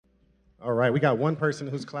All right, we got one person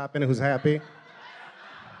who's clapping and who's happy.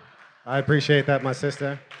 I appreciate that, my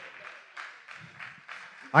sister.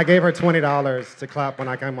 I gave her $20 to clap when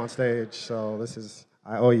I came on stage, so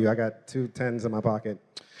I owe you. I got two tens in my pocket.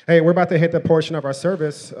 Hey, we're about to hit the portion of our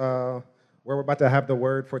service where we're about to have the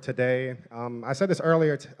word for today. I said this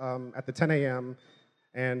earlier at the 10 a.m.,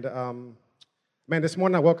 and man, this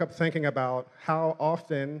morning I woke up thinking about how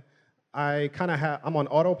often I'm on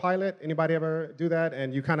autopilot. Anybody ever do that?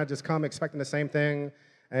 And you kind of just come expecting the same thing.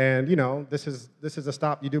 And this is a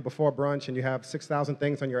stop you do before brunch, and you have 6,000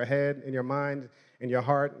 things on your head, in your mind, in your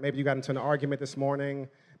heart. Maybe you got into an argument this morning.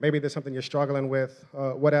 Maybe there's something you're struggling with,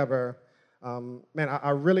 whatever. Man, I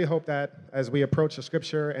really hope that as we approach the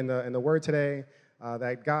scripture and the word today,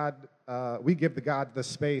 that we give God the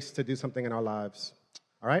space to do something in our lives.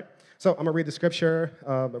 All right? So I'm going to read the scripture.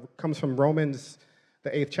 It comes from Romans, the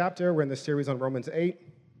 8th chapter. We're in this series on Romans 8,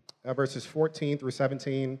 verses 14 through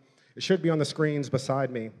 17. It should be on the screens beside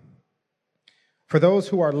me. For those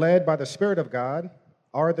who are led by the Spirit of God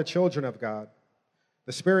are the children of God.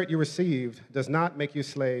 The Spirit you received does not make you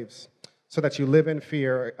slaves, so that you live in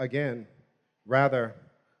fear again. Rather,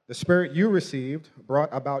 the Spirit you received brought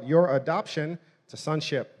about your adoption to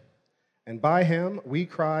sonship. And by him we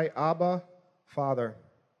cry, Abba, Father.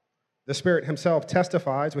 The Spirit himself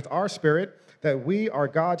testifies with our spirit that we are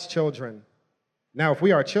God's children. Now, if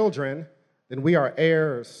we are children, then we are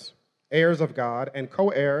heirs, heirs of God, and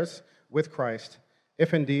co-heirs with Christ,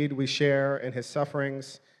 if indeed we share in his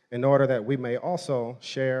sufferings, in order that we may also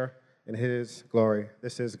share in his glory.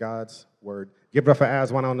 This is God's word. Give it up for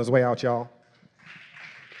Aswan on his way out, y'all.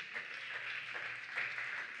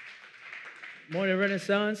 Morning,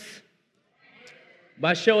 Renaissance.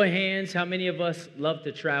 By show of hands, how many of us love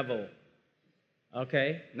to travel?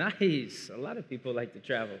 Okay, nice. A lot of people like to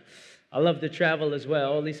travel. I love to travel as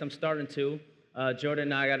well, at least I'm starting to.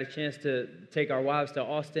 Jordan and I got a chance to take our wives to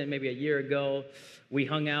Austin maybe a year ago. We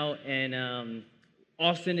hung out, and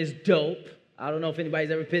Austin is dope. I don't know if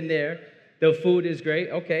anybody's ever been there. The food is great.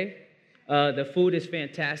 Okay. The food is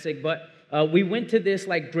fantastic. But we went to this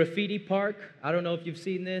like graffiti park. I don't know if you've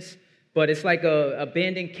seen this, but it's like a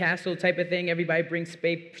abandoned castle type of thing. Everybody brings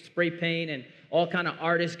spray paint, and all kind of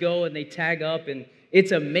artists go and they tag up, and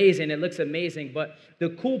it's amazing. It looks amazing. But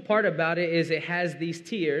the cool part about it is it has these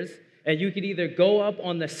tiers, and you could either go up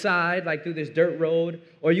on the side, like through this dirt road,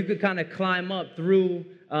 or you could kind of climb up through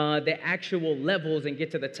the actual levels and get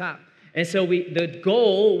to the top. And so the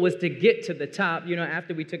goal was to get to the top,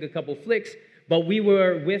 after we took a couple flicks, but we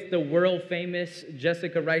were with the world-famous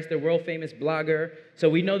Jessica Rice, the world-famous blogger, so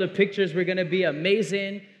we know the pictures were going to be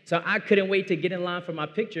amazing, so I couldn't wait to get in line for my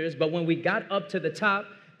pictures. But when we got up to the top,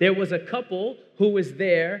 there was a couple who was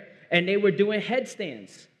there, and they were doing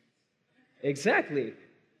headstands. Exactly.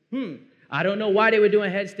 I don't know why they were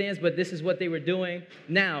doing headstands, but this is what they were doing.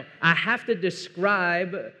 Now, I have to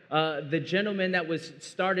describe the gentleman that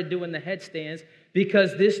started doing the headstands,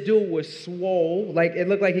 because this dude was swole. Like, it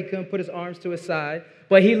looked like he couldn't put his arms to his side,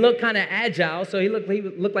 but he looked kind of agile, so he looked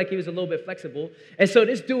like he was a little bit flexible. And so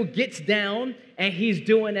this dude gets down, and he's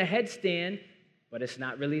doing a headstand, but it's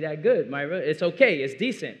not really that good, Myra. It's okay. It's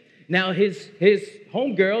decent. Now, his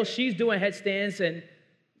homegirl, she's doing headstands, and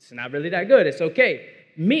it's not really that good. It's okay.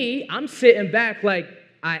 Me, I'm sitting back like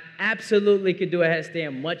I absolutely could do a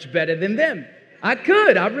headstand much better than them. I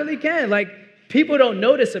really can. Like, people don't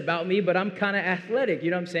notice about me, but I'm kind of athletic.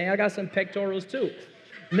 You know what I'm saying? I got some pectorals too.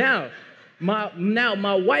 Now,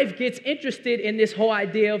 my wife gets interested in this whole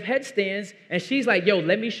idea of headstands, and she's like, yo,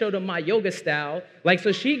 let me show them my yoga style. Like,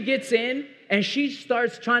 so she gets in, and she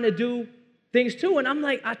starts trying to do things too. And I'm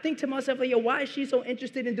like, I think to myself, like, yo, why is she so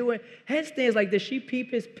interested in doing headstands? Like, does she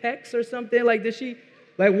peep his pecs or something? Like,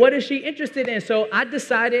 what is she interested in? So I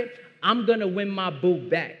decided I'm going to win my boo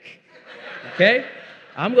back, okay?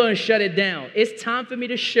 I'm going to shut it down. It's time for me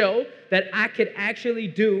to show that I could actually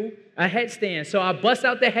do a headstand. So I bust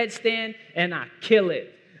out the headstand, and I kill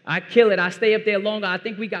it. I stay up there longer. I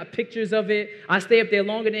think we got pictures of it. I stay up there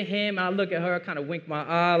longer than him, and I look at her, kind of wink my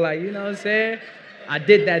eye, like, you know what I'm saying? I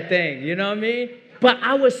did that thing, you know what I mean? But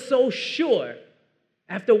I was so sure,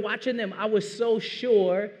 after watching them, I was so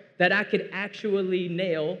sure that I could actually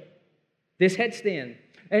nail this headstand.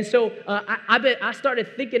 And so I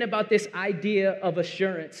started thinking about this idea of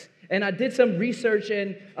assurance. And I did some research,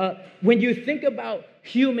 and when you think about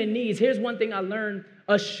human needs, here's one thing I learned.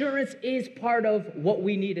 Assurance is part of what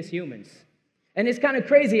we need as humans. And it's kind of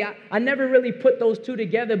crazy. I never really put those two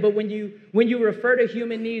together, but when you refer to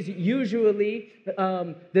human needs, usually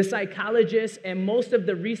the psychologists and most of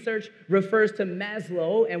the research refers to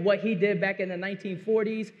Maslow and what he did back in the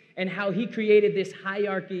 1940s and how he created this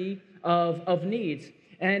hierarchy of needs.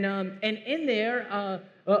 And in there,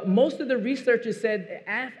 most of the researchers said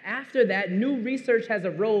after that, new research has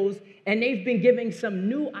arose, and they've been giving some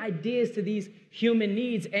new ideas to these human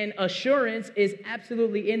needs, and assurance is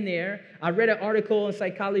absolutely in there. I read an article in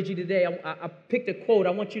Psychology Today. I picked a quote.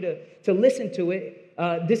 I want you to listen to it.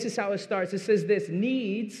 This is how it starts. It says this: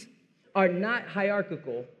 needs are not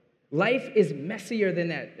hierarchical. Life is messier than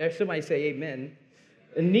that. Somebody say amen.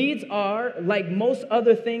 Needs are, like most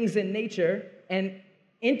other things in nature, an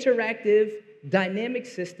interactive, dynamic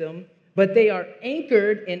system, but they are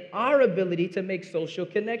anchored in our ability to make social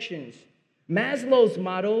connections. Maslow's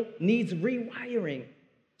model needs rewiring,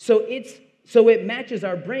 so it matches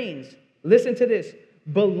our brains. Listen to this.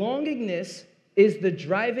 Belongingness is the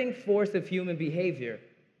driving force of human behavior,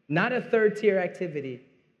 not a third-tier activity.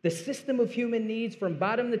 The system of human needs from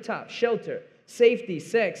bottom to top, shelter, safety,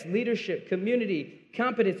 sex, leadership, community,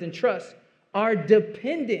 competence, and trust, are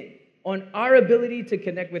dependent on our ability to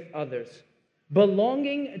connect with others.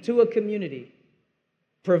 Belonging to a community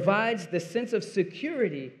provides the sense of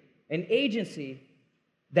security and agency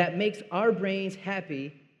that makes our brains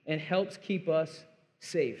happy and helps keep us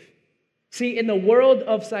safe. See, in the world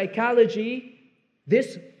of psychology,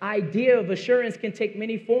 this idea of assurance can take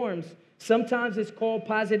many forms. Sometimes it's called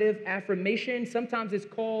positive affirmation. Sometimes it's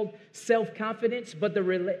called self-confidence. But the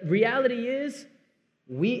reality is,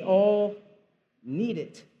 we all need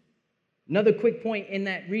it. Another quick point in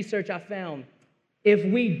that research I found: if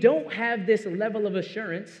we don't have this level of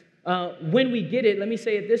assurance, when we get it, let me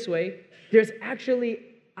say it this way, there's actually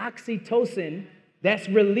oxytocin that's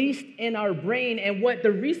released in our brain. And what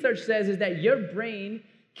the research says is that your brain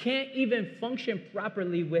can't even function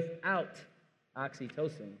properly without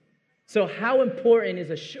oxytocin. So how important is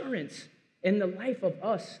assurance in the life of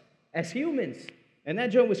us as humans? And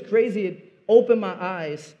that joint was crazy. It opened my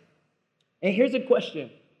eyes. And here's a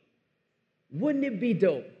question. Wouldn't it be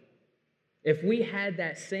dope if we had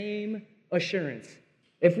that same assurance,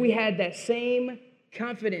 if we had that same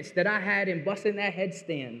confidence that I had in busting that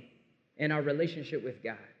headstand in our relationship with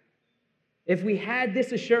God? If we had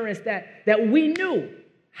this assurance that we knew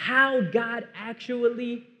how God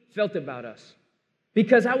actually felt about us.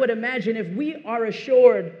 Because I would imagine if we are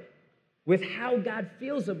assured with how God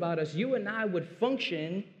feels about us, you and I would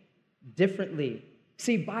function differently.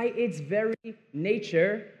 See, by its very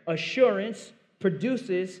nature, assurance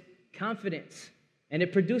produces confidence. And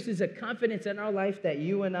it produces a confidence in our life that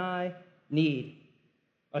you and I need.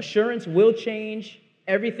 Assurance will change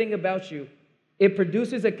everything about you. It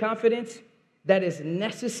produces a confidence that is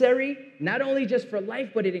necessary, not only just for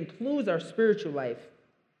life, but it includes our spiritual life.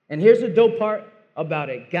 And here's the dope part about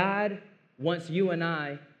it. God wants you and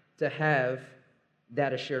I to have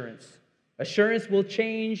that assurance. Assurance will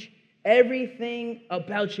change everything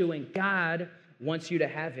about you, and God wants you to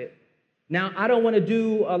have it. Now, I don't want to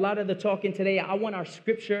do a lot of the talking today. I want our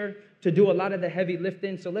scripture to do a lot of the heavy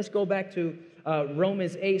lifting. So let's go back to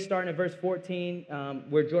Romans 8, starting at verse 14,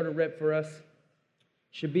 where Jordan read for us.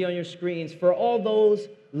 Should be on your screens. For all those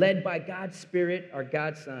led by God's Spirit are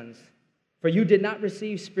God's sons. For you did not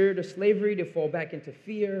receive spirit of slavery to fall back into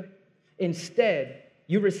fear. Instead,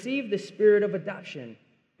 you received the spirit of adoption,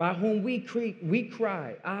 by whom we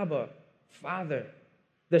cry, Abba, Father.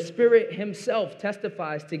 The Spirit himself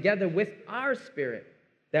testifies together with our spirit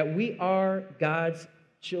that we are God's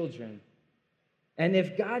children. And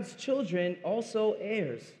if God's children, also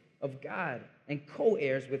heirs of God and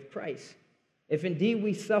co-heirs with Christ, if indeed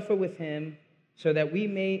we suffer with him, so that we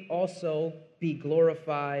may also be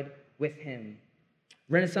glorified with him.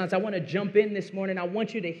 Renaissance, I want to jump in this morning. I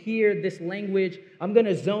want you to hear this language. I'm going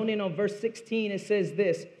to zone in on verse 16. It says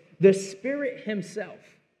this: the Spirit himself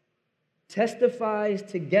testifies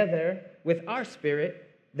together with our spirit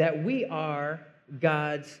that we are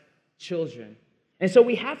God's children. And so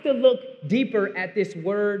we have to look deeper at this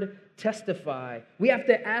word testify. We have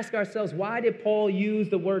to ask ourselves, why did Paul use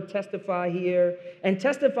the word testify here? And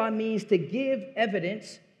testify means to give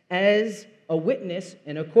evidence as a witness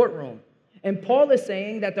in a courtroom. And Paul is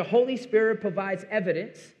saying that the Holy Spirit provides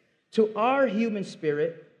evidence to our human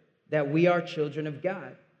spirit that we are children of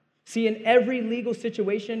God. See, in every legal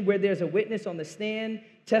situation where there's a witness on the stand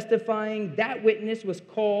testifying, that witness was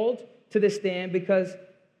called to the stand because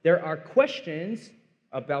there are questions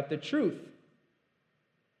about the truth.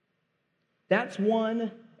 That's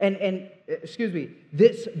one, the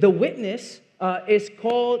witness is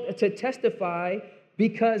called to testify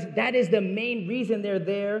because that is the main reason they're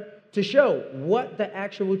there, to show what the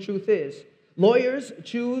actual truth is. Lawyers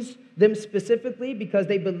choose them specifically because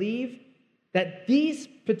they believe that these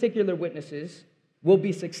particular witnesses will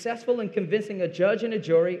be successful in convincing a judge and a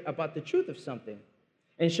jury about the truth of something.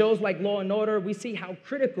 In shows like Law and Order, we see how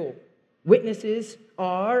critical witnesses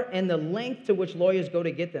are and the length to which lawyers go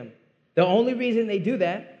to get them. The only reason they do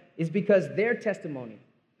that is because their testimony,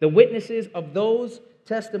 the witnesses of those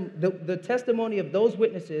the testimony of those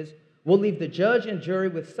witnesses will leave the judge and jury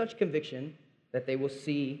with such conviction that they will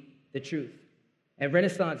see the truth. And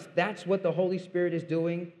Renaissance, that's what the Holy Spirit is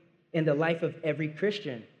doing in the life of every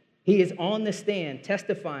Christian. He is on the stand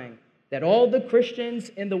testifying that all the Christians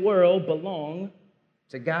in the world belong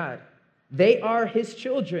to God. They are his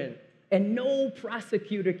children, and no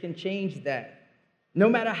prosecutor can change that. No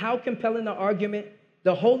matter how compelling the argument,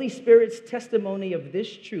 the Holy Spirit's testimony of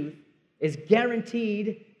this truth is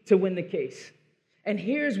guaranteed to win the case. And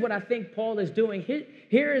here's what I think Paul is doing.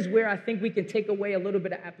 Here is where I think we can take away a little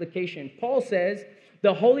bit of application. Paul says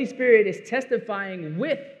the Holy Spirit is testifying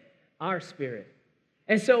with our spirit.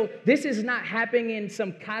 And so this is not happening in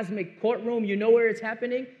some cosmic courtroom. You know where it's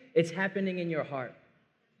happening? It's happening in your heart.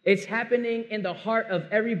 It's happening in the heart of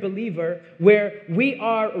every believer, where we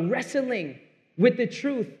are wrestling with the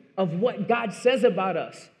truth of what God says about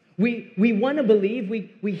us. We want to believe,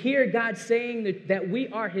 we hear God saying that we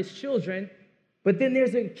are his children, but then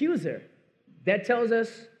there's an accuser that tells us,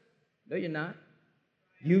 no, you're not.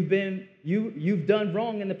 You've done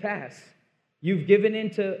wrong in the past. You've given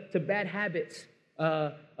in to bad habits.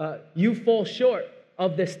 You fall short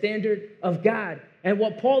of the standard of God. And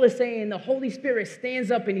what Paul is saying, the Holy Spirit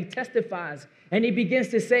stands up and he testifies, and he begins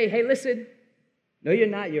to say, hey, listen, no, you're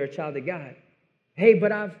not. You're a child of God. Hey,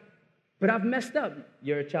 but I've messed up.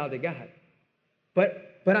 You're a child of God.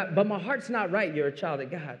 But my heart's not right. You're a child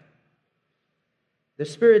of God. The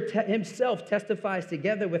Spirit himself testifies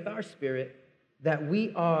together with our spirit that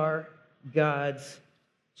we are God's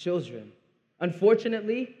children.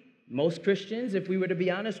 Unfortunately, most Christians, if we were to be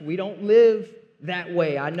honest, we don't live that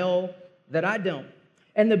way. I know that I don't.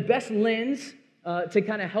 And the best lens to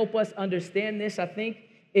kind of help us understand this, I think,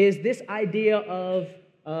 is this idea of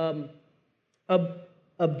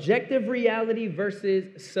objective reality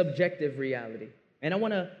versus subjective reality. And I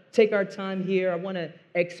want to take our time here. I want to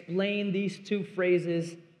explain these two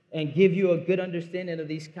phrases and give you a good understanding of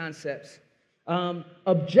these concepts.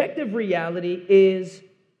 Objective reality is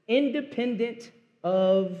independent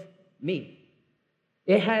of me.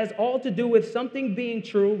 It has all to do with something being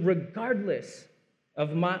true regardless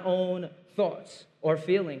of my own thoughts or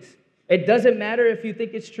feelings. It doesn't matter if you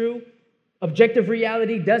think it's true. Objective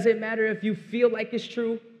reality doesn't matter if you feel like it's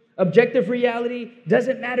true. Objective reality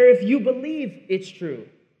doesn't matter if you believe it's true.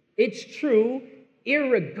 It's true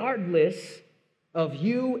irregardless of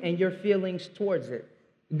you and your feelings towards it.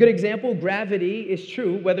 A good example, gravity is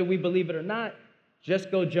true whether we believe it or not. Just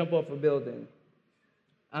go jump off a building.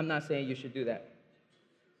 I'm not saying you should do that.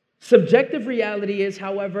 Subjective reality is,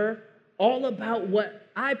 however, all about what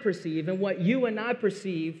I perceive and what you and I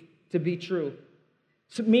perceive to be true.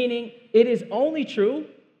 So, meaning it is only true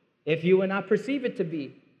if you and I perceive it to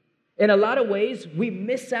be. In a lot of ways, we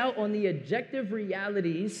miss out on the objective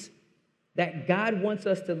realities that God wants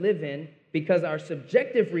us to live in because our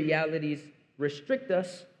subjective realities restrict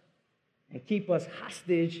us and keep us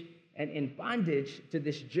hostage and in bondage to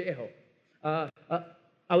this jail.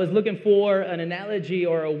 I was looking for an analogy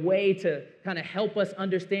or a way to kind of help us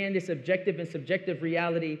understand this objective and subjective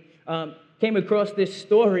reality. Came across this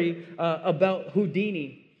story about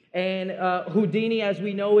Houdini. And Houdini, as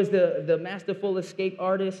we know, is the masterful escape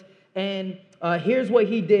artist. And here's what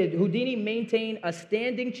he did. Houdini maintained a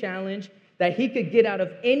standing challenge that he could get out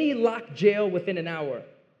of any locked jail within an hour.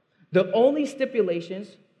 The only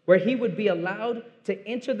stipulations were he would be allowed to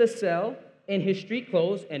enter the cell in his street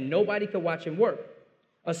clothes and nobody could watch him work.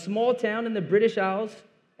 A small town in the British Isles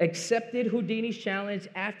accepted Houdini's challenge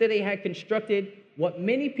after they had constructed what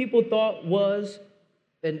many people thought was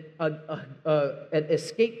an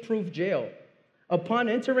escape-proof jail. Upon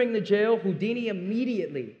entering the jail, Houdini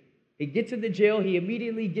he gets to the jail, he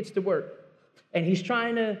immediately gets to work. And he's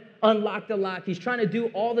trying to unlock the lock. He's trying to do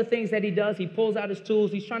all the things that he does. He pulls out his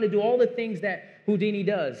tools. He's trying to do all the things that Houdini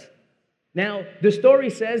does. Now, the story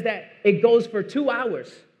says that it goes for 2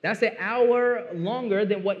 hours. That's an hour longer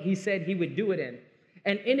than what he said he would do it in.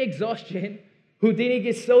 And in exhaustion, Houdini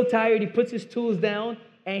gets so tired, he puts his tools down,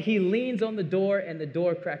 and he leans on the door, and the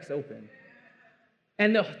door cracks open.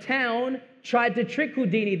 And the town tried to trick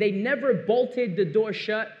Houdini. They never bolted the door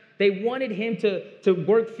shut. They wanted him to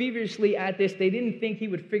work feverishly at this. They didn't think he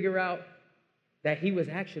would figure out that he was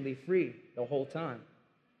actually free the whole time.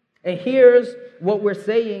 And here's what we're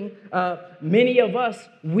saying. Many of us,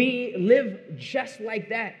 we live just like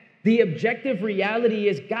that. The objective reality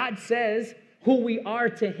is God says who we are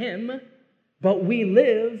to him, but we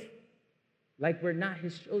live like we're not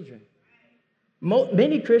his children.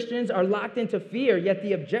 Many Christians are locked into fear, yet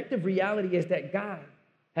the objective reality is that God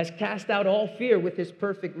has cast out all fear with his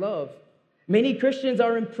perfect love. Many Christians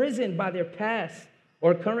are imprisoned by their past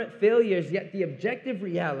or current failures, yet the objective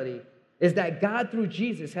reality is that God, through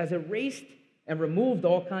Jesus, has erased and removed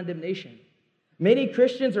all condemnation. Many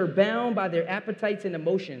Christians are bound by their appetites and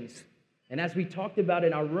emotions. And as we talked about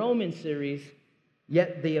in our Roman series,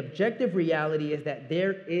 yet the objective reality is that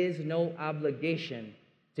there is no obligation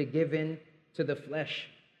to give in to the flesh.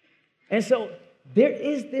 And so there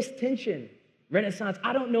is this tension, Renaissance.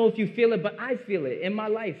 I don't know if you feel it, but I feel it in my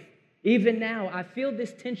life. Even now, I feel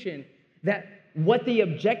this tension that what the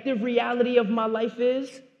objective reality of my life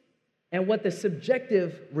is and what the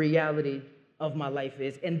subjective reality of my life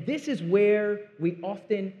is. And this is where we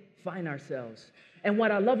often find ourselves. And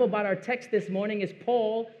what I love about our text this morning is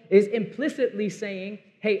Paul is implicitly saying,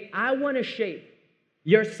 hey, I want to shape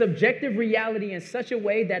your subjective reality in such a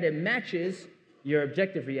way that it matches your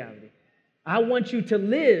objective reality. I want you to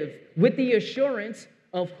live with the assurance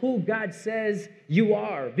of who God says you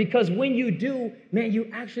are. Because when you do, man, you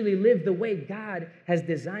actually live the way God has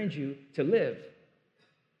designed you to live.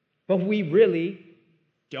 But we really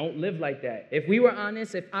don't live like that. If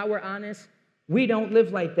I were honest, we don't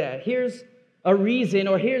live like that. Here's a reason,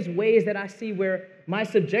 or here's ways that I see where my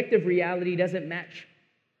subjective reality doesn't match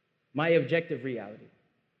my objective reality.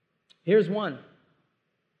 Here's one.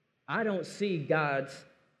 I don't see God's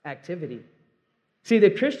activity. See, the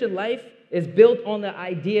Christian life is built on the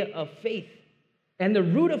idea of faith. And the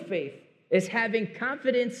root of faith is having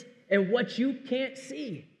confidence in what you can't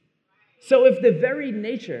see. So if the very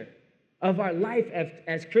nature of our life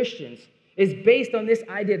as Christians is based on this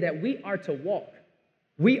idea that we are to walk,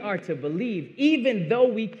 we are to believe, even though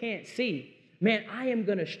we can't see, man, I am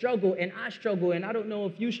going to struggle, and I don't know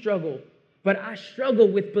if you struggle, but I struggle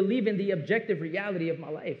with believing the objective reality of my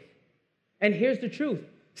life. And here's the truth.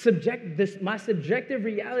 My subjective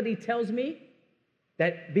reality tells me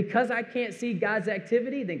that because I can't see God's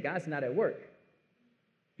activity, then God's not at work.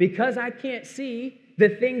 Because I can't see the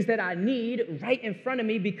things that I need right in front of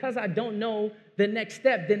me, because I don't know the next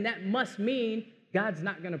step, then that must mean God's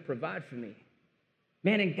not going to provide for me.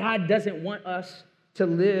 Man, and God doesn't want us to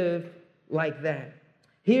live like that.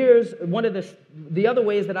 Here's one of the other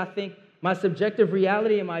ways that I think my subjective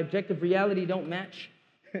reality and my objective reality don't match.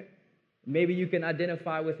 Maybe you can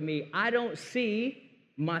identify with me. I don't see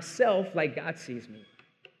myself like God sees me.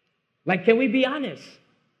 Like, can we be honest?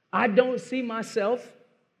 I don't see myself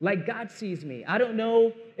like God sees me. I don't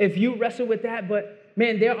know if you wrestle with that, but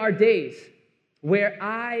man, there are days where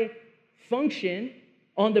I function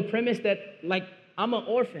on the premise that, like, I'm an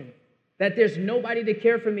orphan, that there's nobody to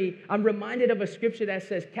care for me. I'm reminded of a scripture that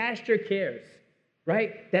says, cast your cares,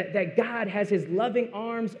 right? That God has his loving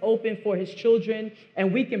arms open for his children,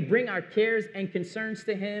 and we can bring our cares and concerns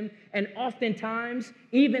to him. And oftentimes,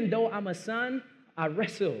 even though I'm a son, I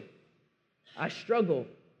wrestle, I struggle,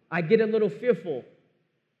 I get a little fearful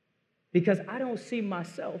because I don't see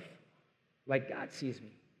myself like God sees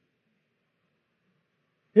me.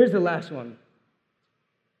 Here's the last one.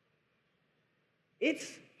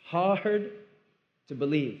 It's hard to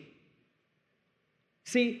believe.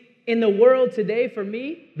 See, in the world today, for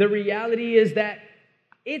me, the reality is that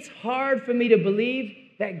it's hard for me to believe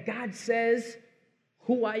that God says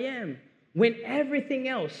who I am when everything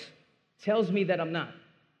else tells me that I'm not.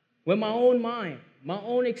 When my own mind, my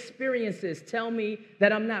own experiences tell me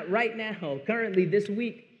that I'm not. Right now, currently this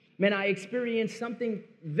week, man, I experienced something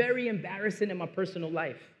very embarrassing in my personal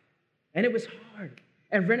life. And it was hard.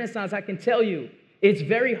 And Renaissance, I can tell you, it's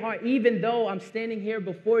very hard. Even though I'm standing here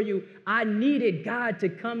before you, I needed God to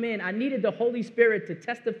come in. I needed the Holy Spirit to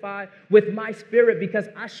testify with my spirit because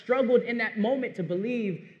I struggled in that moment to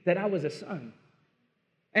believe that I was a son.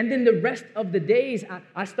 And then the rest of the days,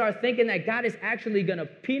 I start thinking that God is actually going to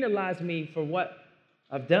penalize me for what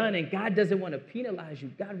I've done. And God doesn't want to penalize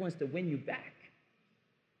you. God wants to win you back.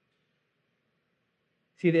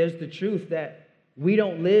 See, there's the truth that we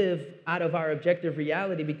don't live out of our objective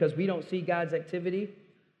reality because we don't see God's activity.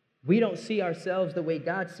 We don't see ourselves the way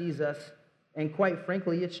God sees us. And quite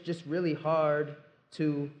frankly, it's just really hard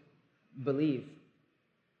to believe.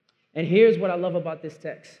 And here's what I love about this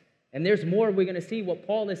text. And there's more we're going to see. What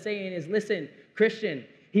Paul is saying is, listen, Christian,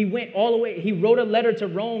 he went all the way. He wrote a letter to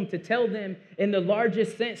Rome to tell them, in the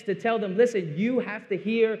largest sense, to tell them, listen, you have to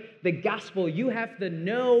hear the gospel. You have to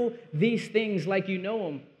know these things like you know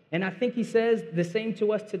them. And I think he says the same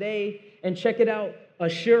to us today. And check it out,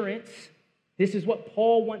 assurance. This is what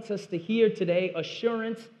Paul wants us to hear today.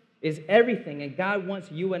 Assurance is everything, and God wants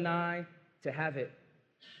you and I to have it.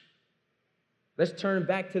 Let's turn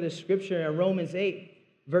back to the scripture in Romans 8.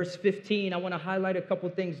 verse 15, I want to highlight a couple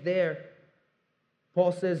things there.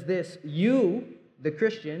 Paul says this, you, the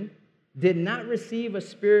Christian, did not receive a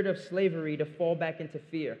spirit of slavery to fall back into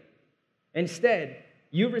fear. Instead,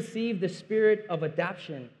 you received the spirit of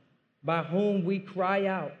adoption by whom we cry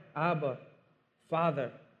out, Abba,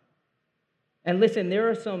 Father. And listen, there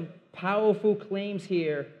are some powerful claims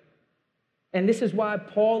here. And this is why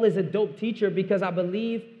Paul is a dope teacher, because I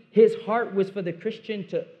believe his heart was for the Christian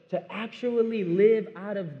to actually live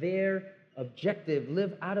out of their objective,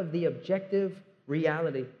 live out of the objective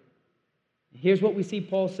reality. Here's what we see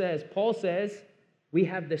Paul says. Paul says we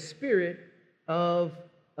have the spirit of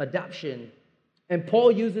adoption. And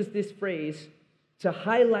Paul uses this phrase to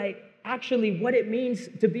highlight actually what it means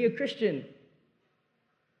to be a Christian.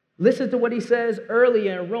 Listen to what he says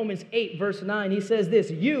earlier in Romans 8, verse 9. He says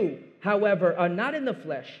this, you, however, are not in the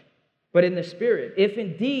flesh, but in the Spirit, if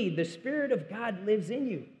indeed the Spirit of God lives in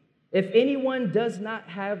you. If anyone does not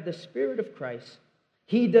have the Spirit of Christ,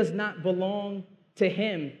 he does not belong to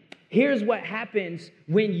him. Here's what happens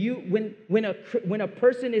when a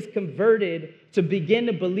person is converted to begin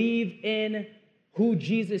to believe in who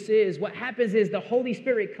Jesus is. What happens is the Holy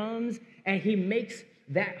Spirit comes and he makes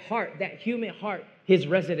that heart, that human heart, his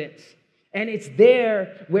residence. And it's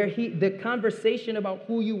there where the conversation about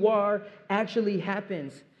who you are actually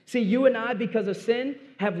happens. See, you and I, because of sin,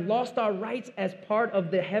 have lost our rights as part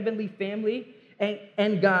of the heavenly family,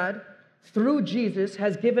 and God, through Jesus,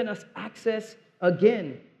 has given us access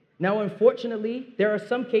again. Now, unfortunately, there are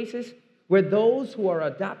some cases where those who are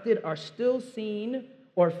adopted are still seen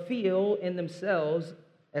or feel in themselves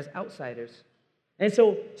as outsiders. And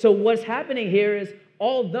so what's happening here is,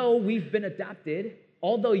 although we've been adopted,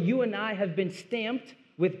 although you and I have been stamped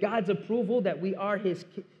with God's approval that we are his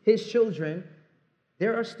children,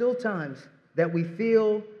 there are still times that we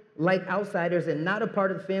feel like outsiders and not a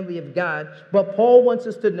part of the family of God. But Paul wants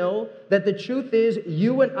us to know that the truth is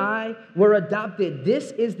you and I were adopted.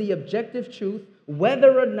 This is the objective truth,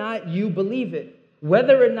 whether or not you believe it,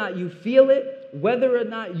 whether or not you feel it, whether or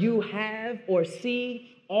not you have or see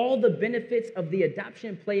all the benefits of the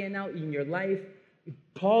adoption playing out in your life.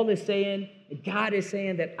 Paul is saying, God is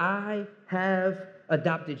saying that I have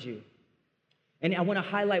adopted you. And I want to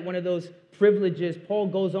highlight one of those privileges. Paul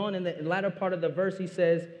goes on in the latter part of the verse. He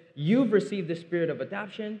says, you've received the spirit of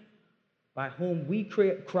adoption by whom we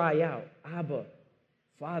cry out, Abba,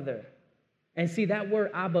 Father. And see, that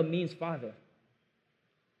word Abba means father.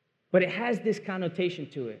 But it has this connotation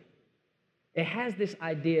to it. It has this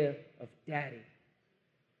idea of daddy.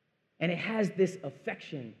 And it has this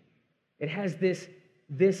affection. It has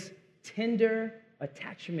this tender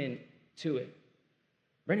attachment to it.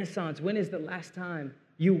 Renaissance, when is the last time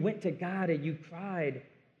you went to God and you cried,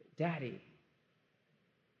 Daddy?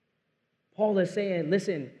 Paul is saying,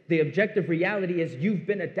 listen, the objective reality is you've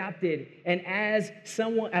been adopted, and as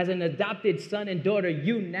an adopted son and daughter,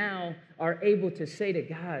 you now are able to say to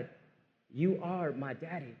God, you are my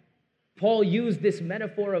daddy. Paul used this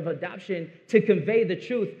metaphor of adoption to convey the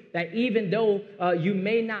truth that even though you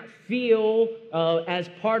may not feel as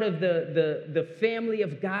part of the family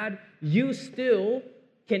of God, you still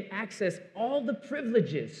can access all the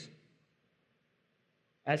privileges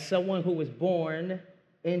as someone who was born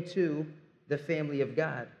into the family of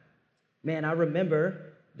God. Man, I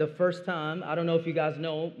remember the first time, I don't know if you guys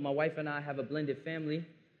know, my wife and I have a blended family,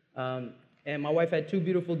 and my wife had two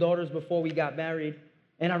beautiful daughters before we got married.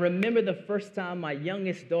 And I remember the first time my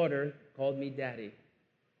youngest daughter called me daddy.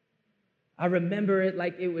 I remember it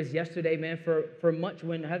like it was yesterday, man. For much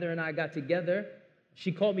when Heather and I got together,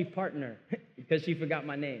 she called me partner because she forgot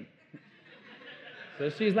my name. So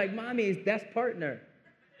she's like, Mommy, that's partner.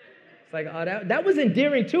 It's like, oh, that was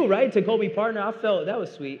endearing too, right? To call me partner, I felt that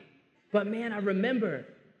was sweet. But man, I remember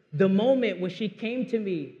the moment when she came to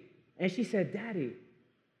me and she said, Daddy.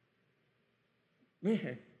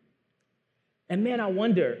 Man. And man, I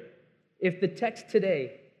wonder if the text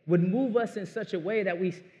today would move us in such a way that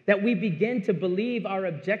we begin to believe our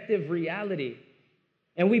objective reality.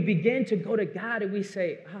 And we begin to go to God and we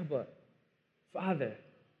say, Abba, Father.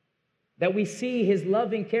 That we see his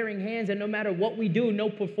loving, caring hands, and no matter what we do, no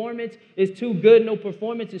performance is too good, no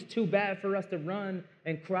performance is too bad for us to run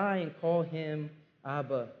and cry and call him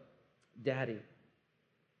Abba, Daddy.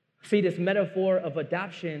 See, this metaphor of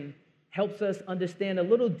adoption helps us understand a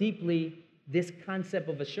little deeply this concept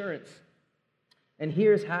of assurance. And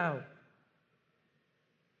here's how.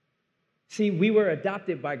 See, we were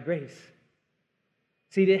adopted by grace.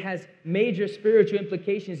 See, it has major spiritual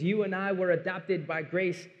implications. You and I were adopted by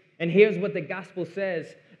grace. And here's what the gospel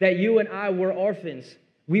says, that you and I were orphans.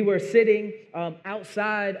 We were sitting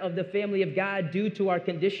outside of the family of God due to our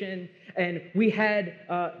condition. and we had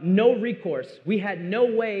no recourse. We had no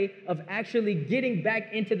way of actually getting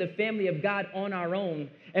back into the family of God on our own.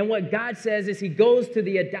 And what God says is he goes to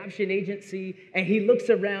the adoption agency and he looks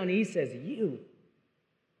around and he says, you.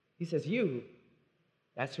 He says, you,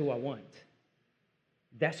 that's who I want.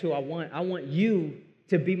 That's who I want. I want you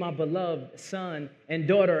to be my beloved son and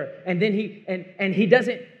daughter. And then he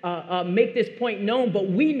doesn't make this point known, but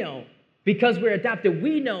we know, because we're adopted,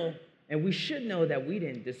 we know, and we should know that we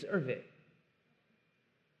didn't deserve it.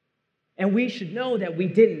 And we should know that we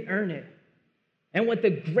didn't earn it. And what the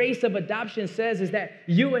grace of adoption says is that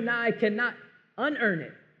you and I cannot unearn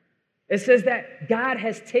it. It says that God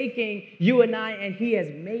has taken you and I and he has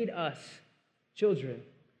made us children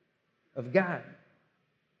of God,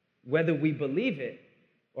 whether we believe it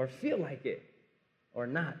or feel like it or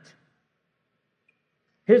not.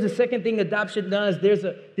 Here's the second thing adoption does.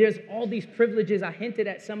 There's all these privileges. I hinted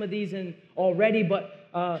at some of these already, but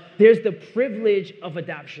there's the privilege of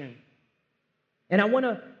adoption. And I want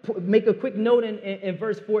to make a quick note in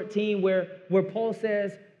verse 14 where Paul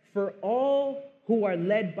says, for all who are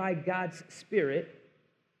led by God's Spirit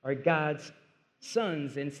are God's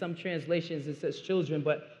sons. In some translations, it says children,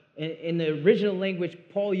 but in the original language,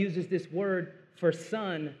 Paul uses this word for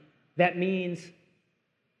son that means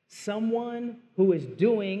someone who is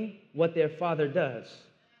doing what their father does.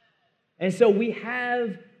 And so we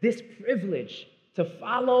have this privilege to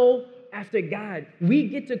follow after God. We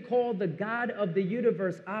get to call the God of the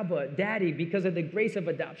universe Abba, Daddy, because of the grace of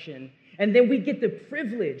adoption. And then we get the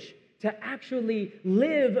privilege to actually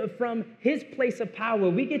live from his place of power.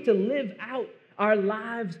 We get to live out our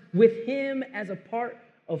lives with him as a part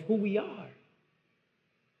of who we are.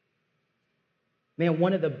 Man,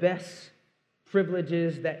 one of the best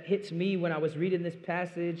privileges that hits me when I was reading this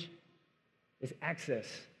passage is access.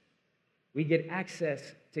 We get access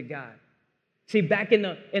to God. See, back in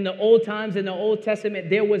the old times, in the Old Testament,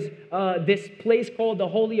 there was this place called the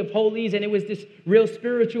Holy of Holies, and it was this real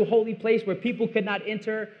spiritual holy place where people could not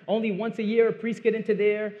enter. Only once a year, a priest could enter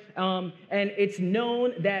there. And it's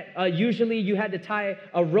known that usually you had to tie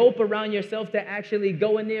a rope around yourself to actually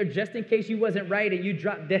go in there just in case you wasn't right and you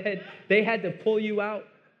dropped dead. They had to pull you out.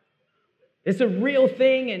 It's a real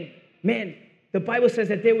thing, and man, the Bible says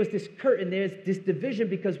that there was this curtain, there's this division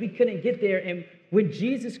because we couldn't get there. And when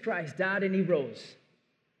Jesus Christ died and he rose,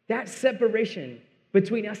 that separation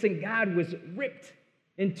between us and God was ripped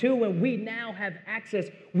in two, and we now have access.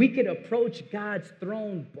 We could approach God's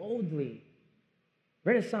throne boldly.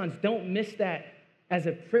 Renaissance, don't miss that as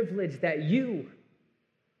a privilege that you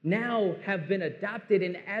now have been adopted,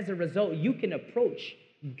 and as a result, you can approach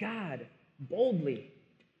God boldly.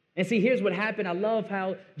 And see, here's what happened. I love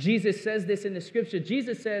how Jesus says this in the scripture.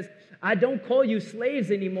 Jesus says, I don't call you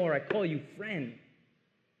slaves anymore. I call you friend.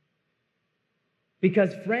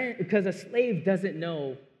 Because a slave doesn't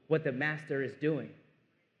know what the master is doing.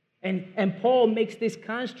 And Paul makes this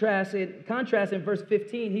contrast in verse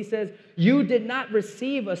 15. He says, you did not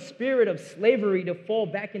receive a spirit of slavery to fall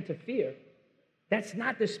back into fear. That's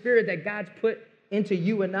not the spirit that God's put into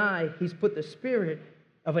you and I. He's put the spirit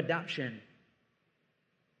of adoption.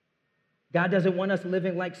 God doesn't want us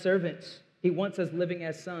living like servants. He wants us living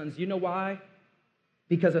as sons. You know why?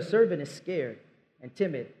 Because a servant is scared and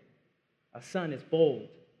timid. A son is bold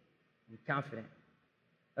and confident.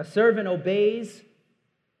 A servant obeys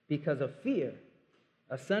because of fear.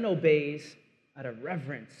 A son obeys out of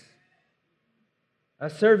reverence. A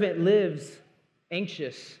servant lives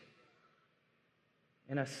anxious,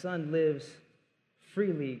 and a son lives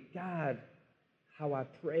freely. God, how I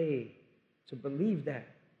pray to believe that.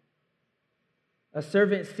 A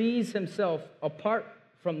servant sees himself apart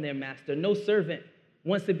from their master. No servant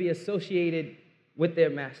wants to be associated with their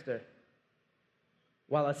master,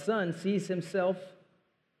 while a son sees himself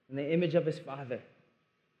in the image of his father.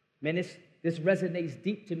 Man, this resonates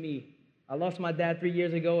deep to me. I lost my dad 3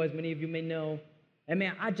 years ago, as many of you may know. And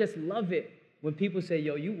man, I just love it when people say,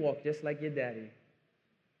 yo, you walk just like your daddy.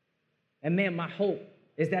 And man, my hope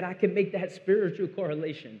is that I can make that spiritual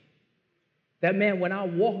correlation. That man, when I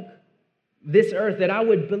walk this earth, that I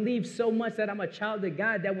would believe so much that I'm a child of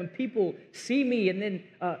God, that when people see me and then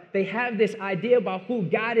they have this idea about who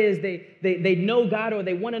God is, they know God or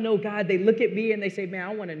they want to know God, they look at me and they say, man,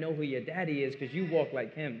 I want to know who your daddy is because you walk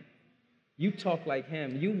like him. You talk like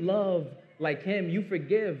him. You love like him. You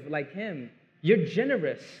forgive like him. You're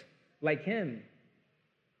generous like him.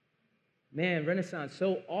 Man, Renaissance,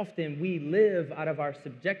 so often we live out of our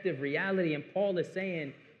subjective reality, and Paul is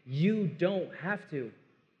saying, you don't have to.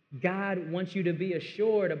 God wants you to be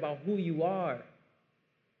assured about who you are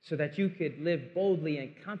so that you could live boldly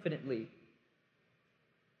and confidently.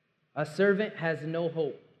 A servant has no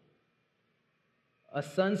hope. A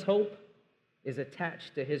son's hope is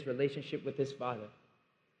attached to his relationship with his father.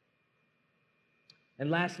 And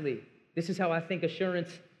lastly, this is how I think adoption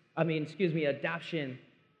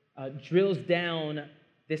drills down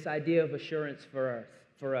this idea of assurance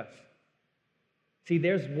for us. See,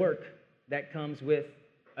 there's work that comes with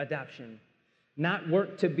adoption. Not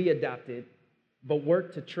work to be adopted, but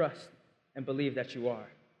work to trust and believe that you are.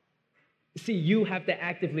 See, you have to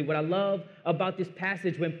actively, what I love about this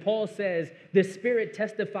passage, when Paul says the Spirit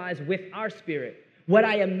testifies with our spirit, what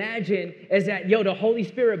I imagine is that, the Holy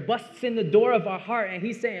Spirit busts in the door of our heart and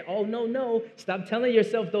he's saying, oh, no, stop telling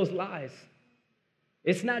yourself those lies.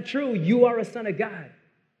 It's not true. You are a son of God.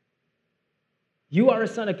 You are a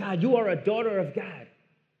son of God. You are a daughter of God.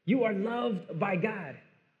 You are loved by God.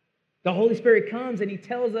 The Holy Spirit comes and he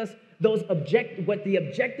tells us what the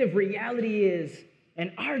objective reality is,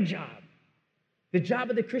 and our job. The job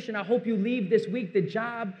of the Christian, I hope you leave this week, the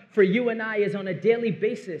job for you and I is on a daily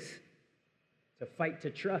basis to fight to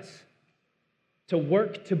trust, to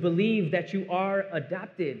work to believe that you are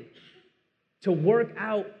adopted, to work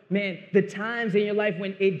out, the times in your life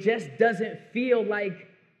when it just doesn't feel like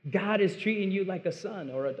God is treating you like a son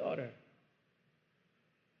or a daughter.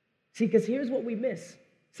 See, because here's what we miss.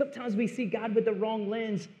 Sometimes we see God with the wrong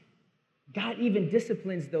lens. God even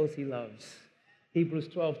disciplines those he loves. Hebrews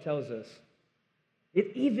 12 tells us.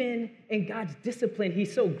 Even in God's discipline,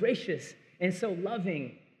 he's so gracious and so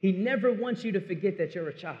loving. He never wants you to forget that you're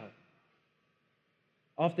a child.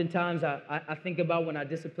 Oftentimes, I think about when I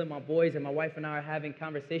discipline my boys, and my wife and I are having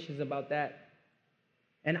conversations about that.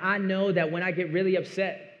 And I know that when I get really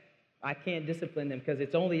upset, I can't discipline them because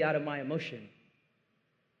it's only out of my emotion.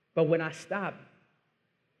 But when I stop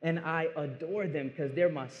and I adore them because they're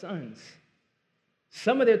my sons,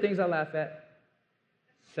 some of their things I laugh at,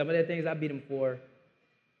 some of their things I beat them for,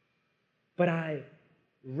 but I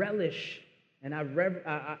relish and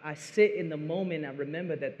I sit in the moment. I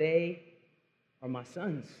remember that they are my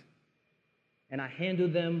sons, and I handle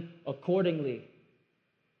them accordingly.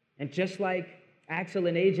 And just like Axel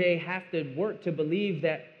and AJ have to work to believe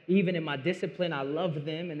that even in my discipline, I love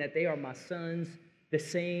them and that they are my sons, the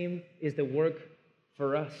same is the work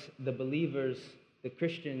for us, the believers, the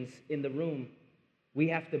Christians in the room. We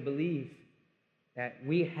have to believe that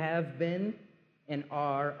we have been and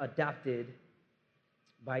are adopted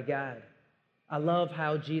by God. I love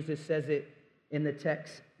how Jesus says it in the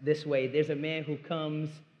text this way. There's a man who comes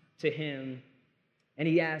to him and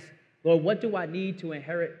he asks, Lord, what do I need to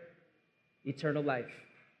inherit eternal life?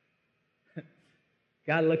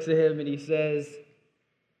 God looks at him and he says,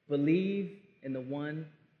 believe in the one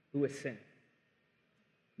who is sent.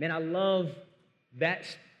 Man, I love that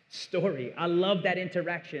story. I love that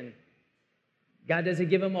interaction. God doesn't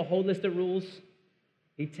give him a whole list of rules.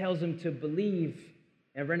 He tells him to believe.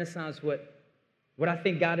 And Renaissance, what I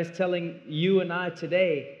think God is telling you and I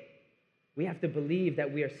today, we have to believe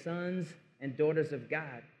that we are sons and daughters of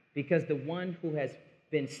God because the one who has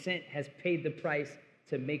been sent has paid the price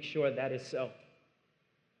to make sure that is so.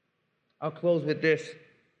 I'll close with this.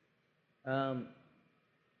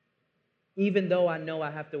 Even though I know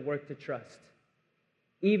I have to work to trust,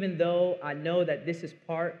 even though I know that this is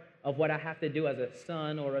part of what I have to do as a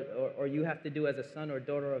son or you have to do as a son or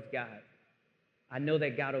daughter of God, I know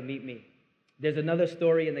that God will meet me. There's another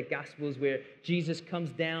story in the Gospels where Jesus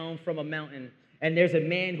comes down from a mountain, and there's a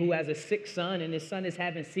man who has a sick son, and his son is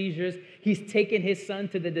having seizures. He's taken his son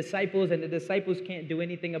to the disciples, and the disciples can't do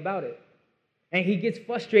anything about it. And he gets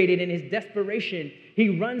frustrated in his desperation. He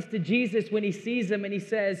runs to Jesus when he sees him, and he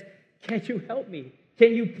says, can you help me?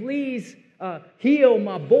 Can you please heal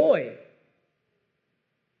my boy?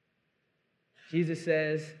 Jesus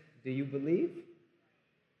says, do you believe?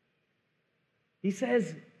 He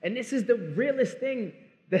says, and this is the realest thing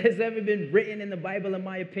that has ever been written in the Bible, in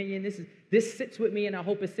my opinion. This sits with me, and I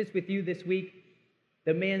hope it sits with you this week.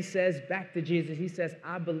 The man says back to Jesus, he says,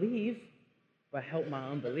 I believe, but help my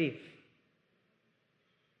unbelief.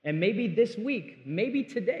 And maybe this week, maybe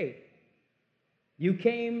today, you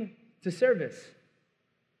came to service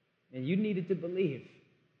and you needed to believe.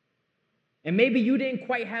 And maybe you didn't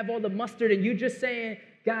quite have all the mustard and you're just saying,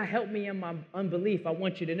 God, help me in my unbelief. I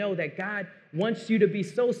want you to know that God wants you to be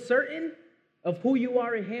so certain of who you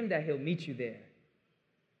are in him that he'll meet you there.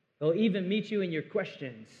 He'll even meet you in your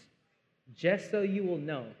questions, just so you will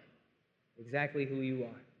know exactly who you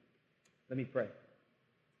are. Let me pray.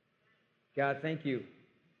 God, thank you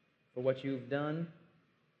for what you've done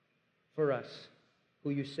for us,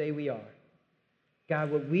 who you say we are.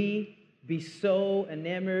 God, would we be so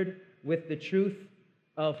enamored with the truth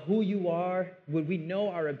of who you are? Would we know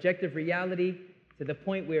our objective reality to the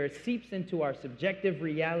point where it seeps into our subjective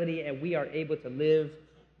reality and we are able to live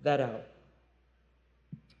that out.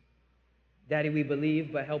 Daddy, we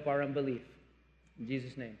believe, but help our unbelief. In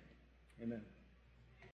Jesus' name, amen.